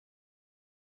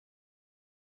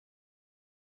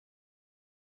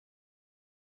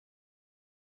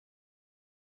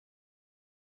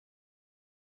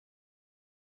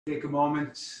Take a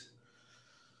moment,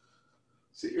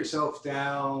 sit yourself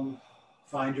down,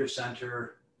 find your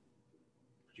center,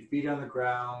 put your feet on the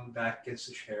ground, back against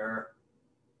the chair.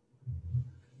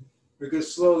 We're going to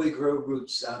slowly grow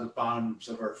roots out of the bottoms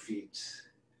of our feet.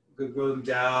 We're going to grow them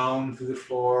down through the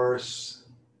floors,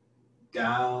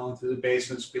 down through the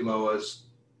basements below us,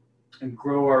 and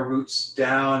grow our roots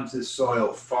down to the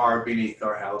soil far beneath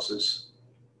our houses.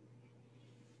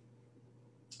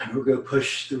 And we're going to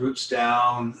push the roots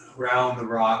down around the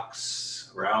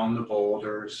rocks, around the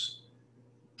boulders,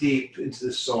 deep into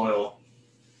the soil.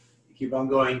 You keep on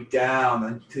going down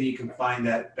until you can find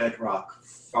that bedrock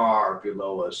far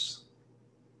below us.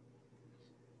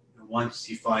 And once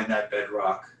you find that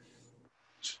bedrock,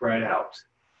 spread out.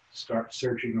 Start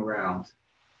searching around.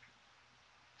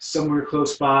 Somewhere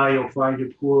close by, you'll find a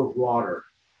pool of water.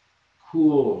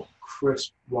 Cool,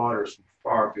 crisp waters from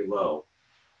far below.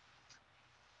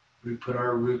 We put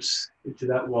our roots into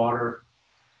that water.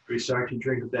 We start to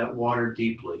drink of that water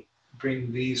deeply.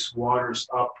 Bring these waters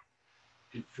up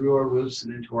and through our roots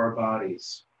and into our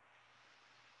bodies.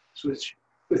 Switch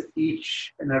with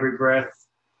each and every breath.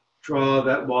 Draw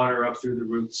that water up through the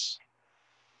roots.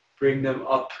 Bring them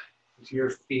up into your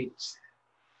feet.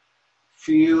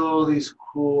 Feel these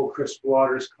cool, crisp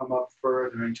waters come up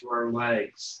further into our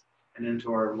legs and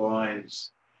into our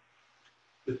loins.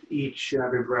 With each and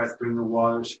every breath, bring the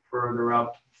waters further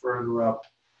up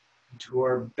into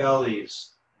our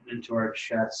bellies and into our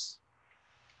chests.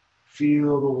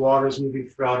 Feel the waters moving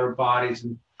throughout our bodies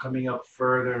and coming up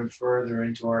further and further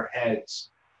into our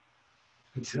heads.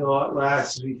 Until at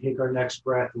last, as we take our next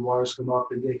breath, the waters come up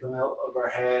and they come out of our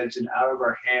heads and out of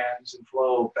our hands and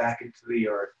flow back into the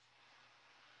earth.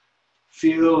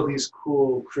 Feel these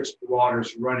cool, crisp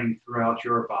waters running throughout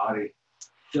your body,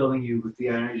 filling you with the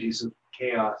energies of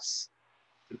chaos,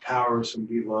 the powers from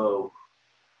below.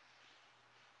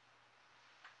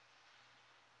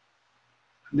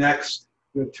 Next,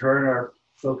 we'll turn our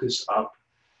focus up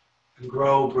and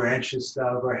grow branches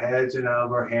out of our heads and out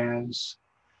of our hands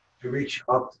to reach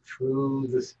up through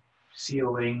the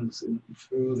ceilings and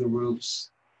through the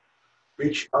roofs.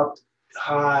 Reach up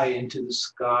high into the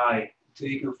sky until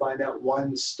you can find that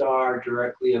one star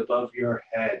directly above your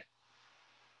head.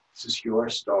 This is your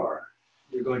star.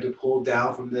 You're going to pull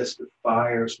down from this the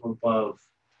fires from above.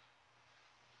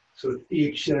 So with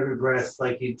each and every breath,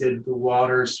 like you did with the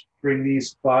waters, bring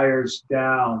these fires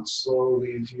down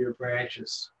slowly into your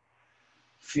branches.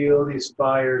 Feel these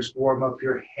fires warm up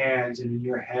your hands and in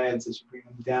your heads as you bring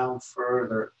them down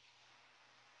further.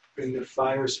 Bring the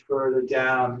fires further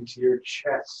down into your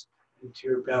chest, into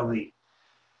your belly.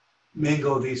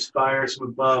 Mingle these fires from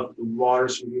above, the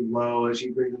waters from below, as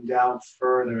you bring them down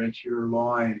further into your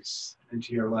loins,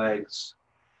 into your legs.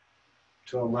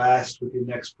 Till last, with your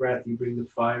next breath, you bring the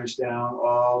fires down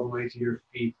all the way to your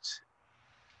feet.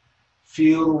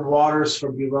 Feel the waters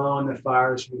from below and the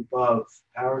fires from above,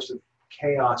 powers of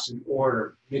chaos and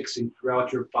order mixing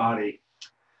throughout your body.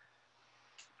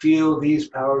 Feel these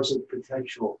powers of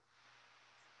potential.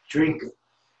 Drink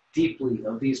deeply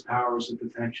of these powers of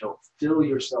potential. Fill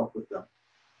yourself with them.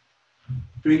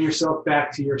 Bring yourself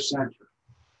back to your center.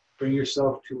 Bring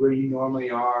yourself to where you normally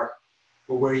are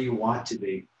or where you want to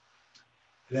be.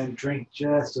 And then drink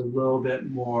just a little bit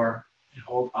more and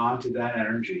hold on to that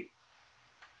energy.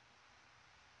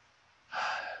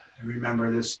 And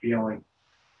remember this feeling.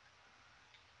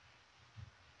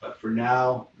 But for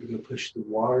now, we're going to push the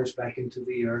waters back into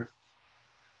the earth,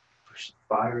 push the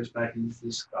fires back into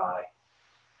the sky.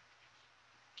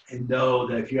 And know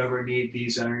that if you ever need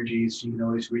these energies, you can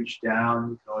always reach down,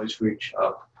 you can always reach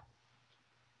up.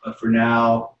 But for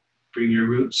now, bring your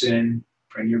roots in,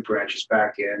 bring your branches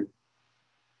back in.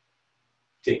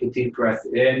 Take a deep breath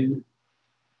in and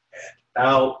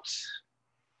out,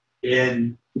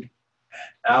 in and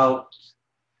out.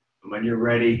 And when you're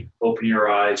ready, open your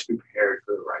eyes, be prepared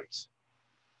for the rites.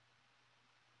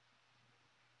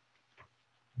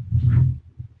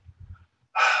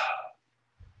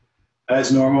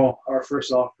 As normal, our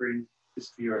first offering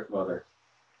is to the Earth Mother.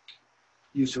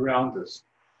 You surround us,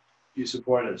 you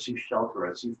support us, you shelter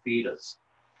us, you feed us.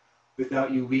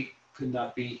 Without you, we could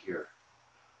not be here.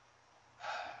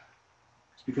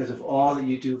 It's because of all that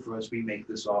you do for us, we make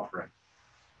this offering.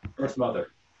 Earth Mother,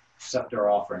 accept our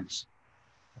offerings.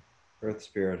 Earth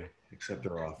Spirit, accept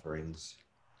our offerings.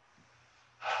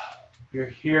 We're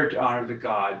here to honor the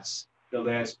gods, the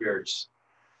land spirits,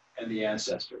 and the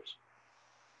ancestors.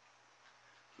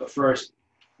 But first,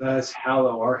 let us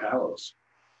hallow our hallows.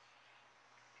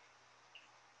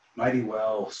 Mighty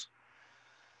wells.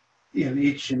 In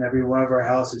each and every one of our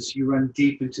houses, you run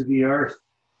deep into the earth.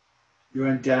 You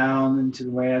went down into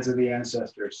the lands of the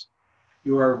ancestors.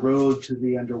 You are a road to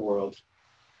the underworld.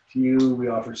 To you we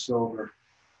offer silver.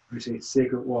 We say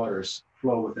sacred waters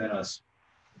flow within us.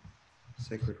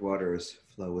 Sacred waters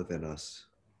flow within us.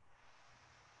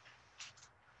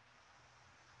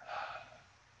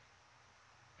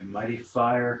 And mighty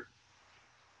fire,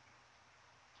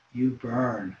 you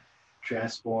burn,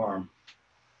 transform.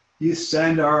 You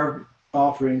send our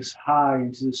offerings high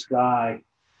into the sky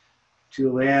to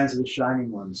the lands of the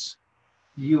shining ones.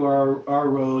 You are our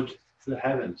road to the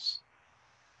heavens.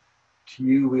 To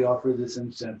you we offer this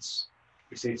incense.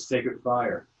 We say sacred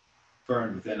fire,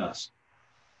 burn within us.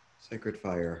 Sacred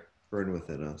fire, burn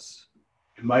within us.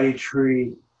 A mighty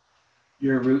tree,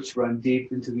 your roots run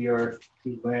deep into the earth,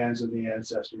 to the lands of the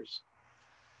ancestors.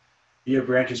 Your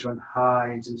branches run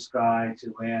high into the sky,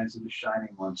 to lands of the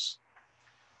shining ones.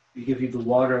 We give you the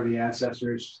water of the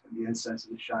ancestors and the incense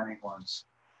of the shining ones.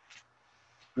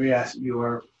 We ask that you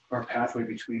are our pathway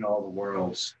between all the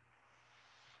worlds.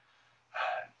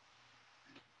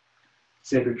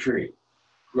 Sacred tree,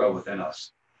 grow within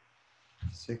us.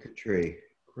 Sacred tree,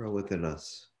 grow within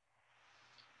us.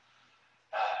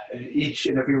 In each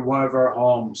and every one of our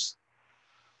homes,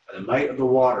 by the might of the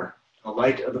water, the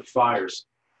light of the fires,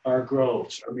 our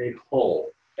groves are made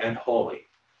whole and holy.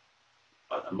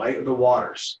 By the might of the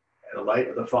waters and the light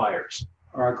of the fires,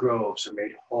 our groves are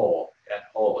made whole and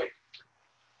holy.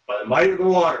 By the might of the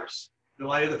waters, the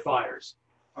light of the fires,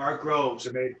 our groves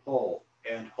are made whole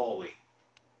and holy.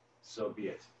 So be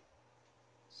it.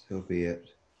 So be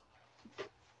it.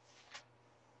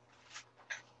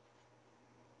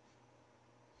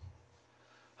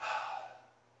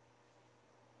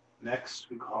 Next,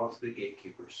 we call to the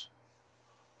gatekeepers.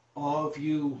 All of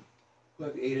you who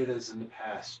have aided us in the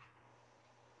past.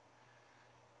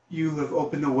 You have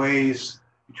opened the ways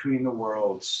between the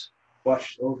worlds,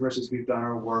 watched over us as we've done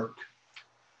our work,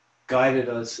 guided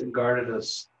us and guarded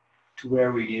us to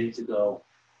where we needed to go.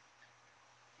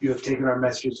 You have taken our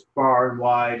messages far and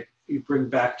wide. You bring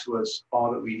back to us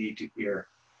all that we need to hear.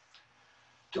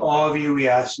 To all of you, we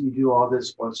ask you to do all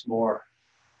this once more.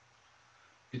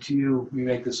 And to you, we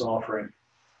make this offering.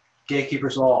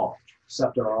 Gatekeepers all,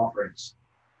 accept our offerings.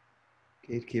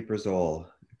 Gatekeepers all,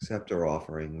 accept our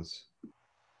offerings.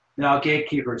 Now,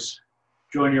 gatekeepers,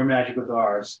 join your magic with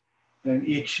ours. In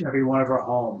each and every one of our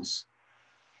homes,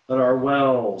 let our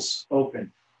wells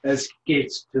open as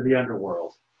gates to the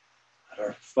underworld. Let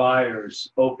our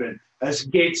fires open as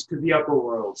gates to the upper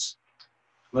worlds.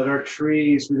 Let our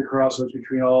trees be the crossroads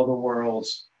between all the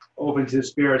worlds, open to the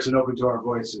spirits and open to our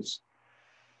voices.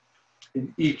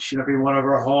 In each and every one of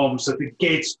our homes, let the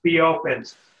gates be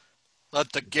opened.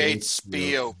 Let the gates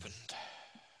be opened.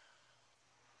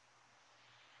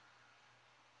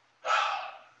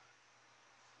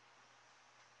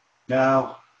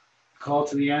 Now, call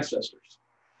to the ancestors.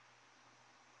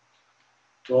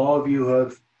 To all of you who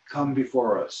have come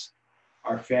before us,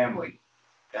 our family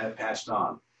that have passed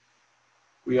on,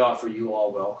 we offer you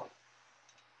all welcome.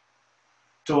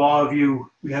 To all of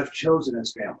you we have chosen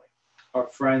as family, our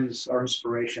friends, our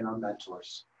inspiration, our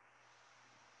mentors,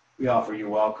 we offer you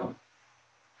welcome.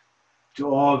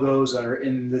 To all of those that are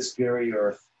in this very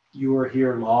earth, you were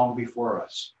here long before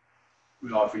us.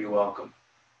 We offer you welcome.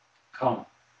 Come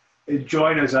and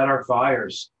join us at our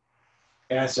fires.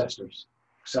 Ancestors,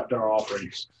 accept our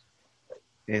offerings.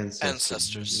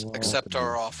 Ancestors, accept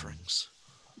our offerings.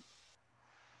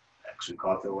 Next, we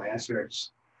call it the land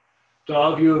spirits. To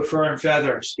all of you of fur and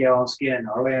feather, scale and skin,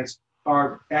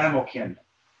 our animal kin,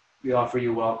 we offer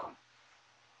you welcome.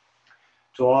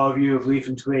 To all of you of leaf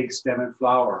and twig, stem and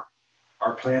flower,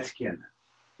 our plant kin,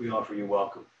 we offer you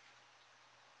welcome.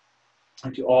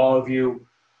 And to all of you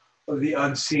of the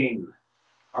unseen,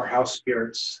 our house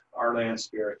spirits, our land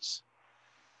spirits,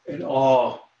 and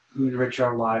all who enrich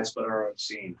our lives but are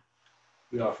unseen,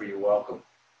 we offer you welcome.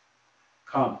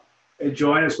 Come and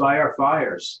join us by our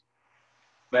fires.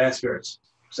 Land spirits,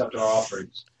 accept our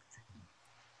offerings.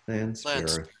 Land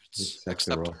spirits, accept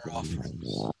our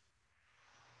offerings.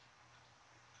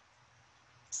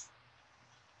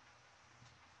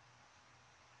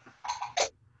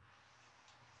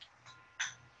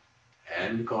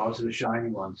 And call to the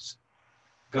shining ones,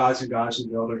 gods and goddesses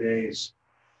of the elder days.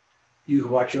 You who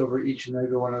watch over each and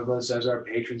every one of us as our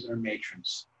patrons and our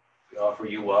matrons, we offer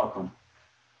you welcome.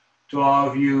 To all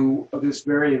of you of this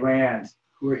very land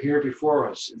who are here before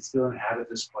us and still inhabit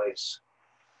this place,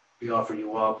 we offer you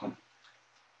welcome.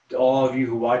 To all of you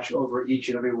who watch over each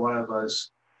and every one of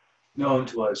us, known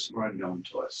to us or unknown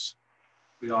to us,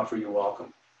 we offer you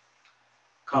welcome.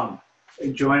 Come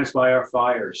and join us by our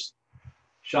fires.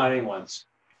 Shining ones,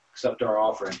 accept our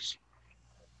offerings.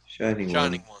 Shining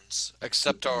Shining One. ones,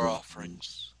 accept our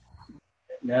offerings.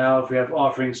 Now, if we have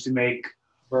offerings to make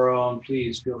for our own,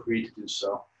 please feel free to do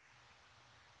so.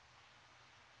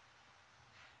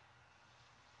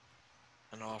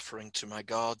 An offering to my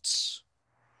gods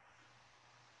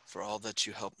for all that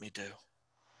you helped me do.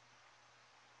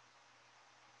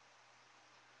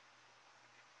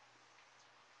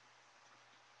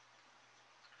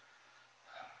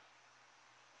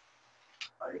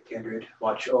 Mighty Kindred,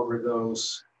 watch over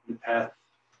those in the path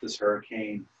of this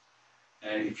hurricane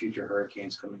and any future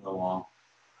hurricanes coming along.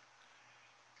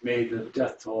 May the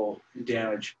death toll and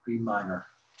damage be minor.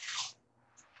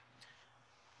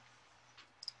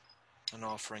 An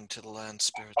offering to the land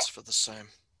spirits for the same.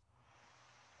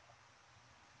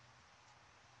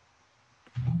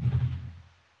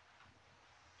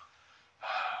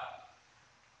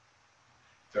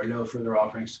 There are no further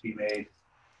offerings to be made.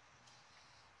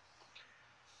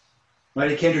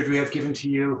 Mighty Kindred, we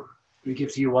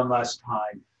give to you one last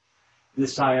time.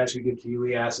 This time, as we give to you,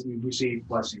 we ask that we receive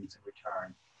blessings in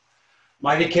return.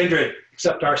 Mighty Kindred,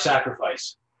 accept our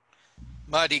sacrifice.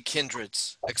 Mighty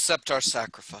kindreds, accept our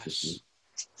sacrifice.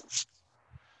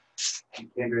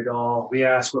 Kindred all, we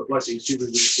ask what blessings do we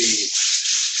receive.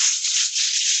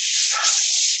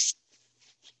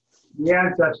 The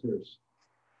ancestors.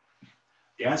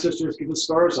 The ancestors give us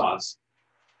Starzos,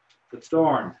 the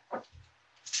thorn.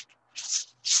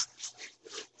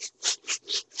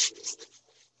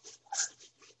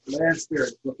 The land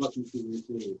spirits, what blessings do we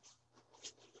receive?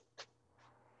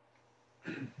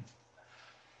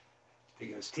 They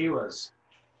give us Tiwa's,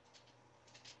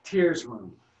 Tears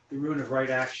Rune, the rune of right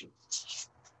action.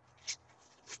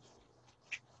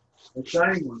 The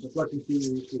shining ones, what blessings do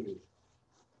we receive?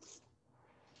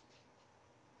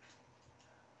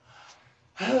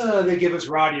 They give us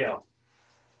Radio,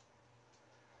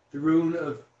 the rune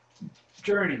of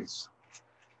journeys,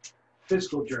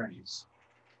 physical journeys.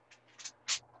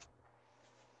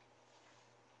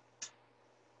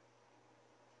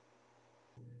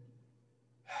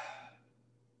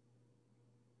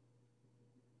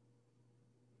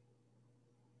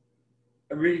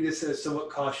 I'm reading this as somewhat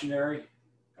cautionary.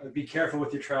 Be careful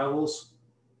with your travels.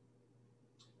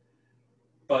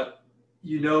 But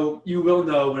you will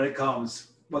know when it comes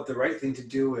what the right thing to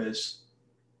do is.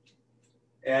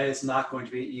 And it's not going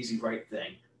to be an easy right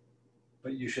thing.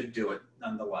 But you should do it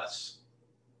nonetheless.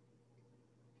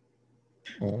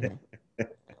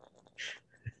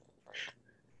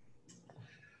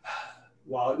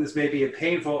 While this may be a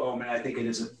painful omen, I think it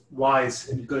is a wise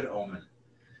and good omen.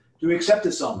 Do we accept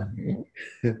this omen?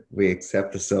 We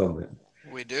accept this omen.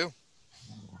 We do.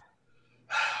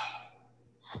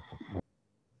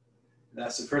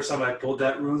 That's the first time I pulled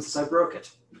that rune since I broke it.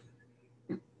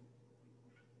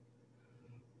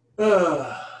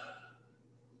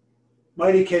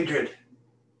 Mighty Kindred,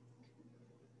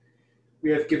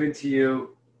 we have given to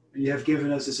you, and you have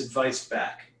given us this advice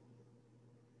back.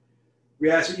 We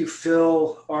ask that you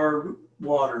fill our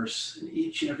waters in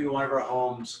each and every one of our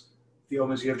homes, the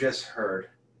omens you have just heard.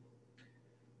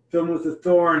 Fill them with the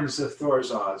thorns of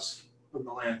Thorzaz from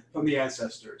the land, from the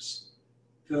ancestors.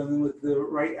 Fill them with the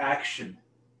right action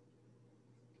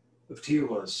of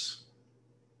Tiwas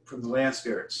from the land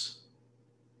spirits.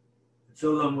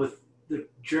 Fill them with the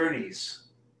journeys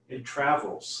and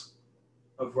travels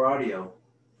of Radio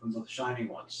from the Shining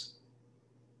Ones.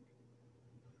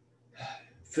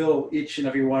 Fill each and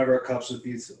every one of our cups with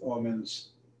these omens.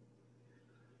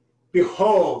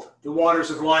 Behold the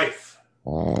waters of life.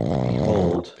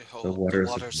 Behold, Behold the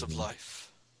waters, of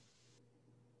life.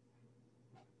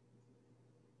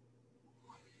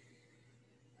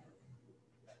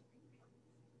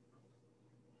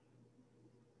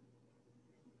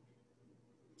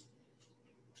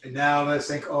 And now let's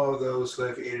thank all of those who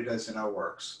have aided us in our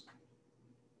works.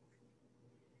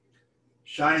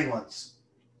 Shining Ones,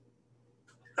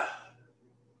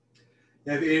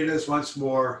 you have aided us once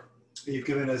more, and you've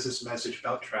given us this message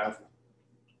about travel.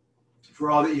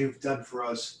 For all that you've done for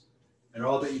us and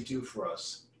all that you do for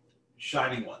us,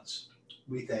 Shining Ones,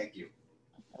 we thank you.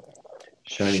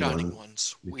 Shining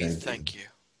ones, we thank you.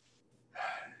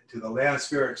 To the land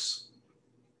spirits,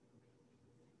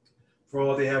 for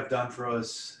all they have done for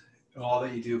us and all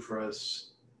that you do for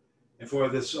us, and for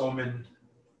this omen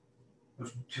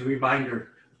to reminder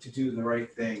to do the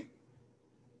right thing.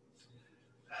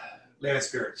 Land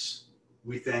spirits,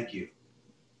 we thank you.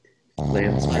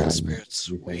 Land spirits,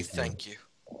 we thank you.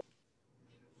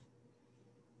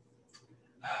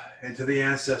 And to the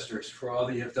ancestors, for all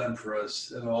that you have done for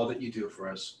us and all that you do for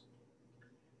us.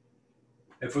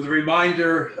 And for the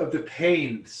reminder of the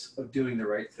pains of doing the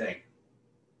right thing.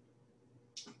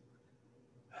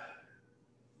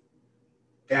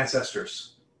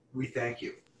 Ancestors, we thank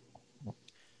you.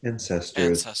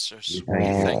 Ancestors, Ancestors, we we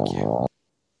thank thank you.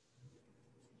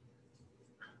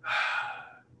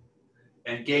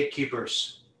 And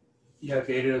gatekeepers, you have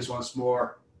aided us once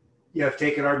more. You have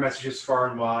taken our messages far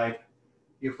and wide.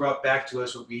 You've brought back to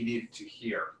us what we needed to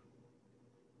hear.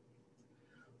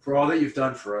 For all that you've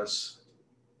done for us,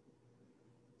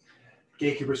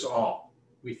 gatekeepers all,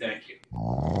 we thank you.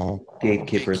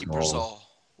 gatekeepers Gatekeepers all. all,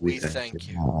 We we thank thank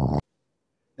you. you.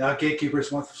 Now,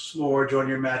 gatekeepers, once more, join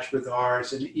your match with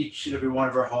ours in each and every one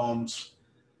of our homes.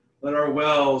 Let our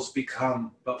wells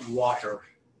become but water.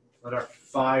 Let our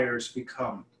fires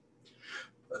become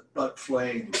but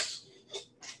flames.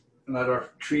 And let our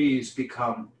trees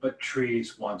become but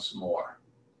trees once more.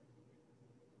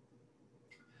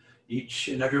 Each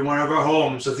and every one of our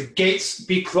homes, let the gates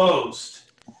be closed.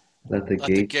 Let the Let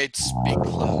the gates gates be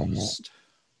closed.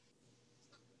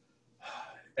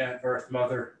 And Earth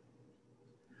Mother,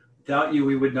 without you,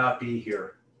 we would not be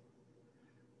here.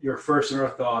 You're first in our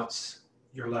thoughts,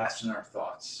 you're last in our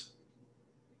thoughts.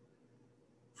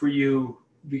 For you,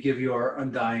 we give you our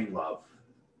undying love.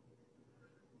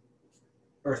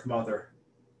 Earth Mother,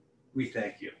 we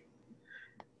thank you.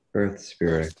 Earth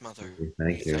Spirit, Earth Mother, we we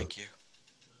thank you. thank you.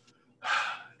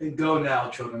 And go now,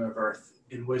 children of Earth,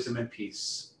 in wisdom and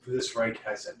peace, for this rite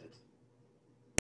has ended.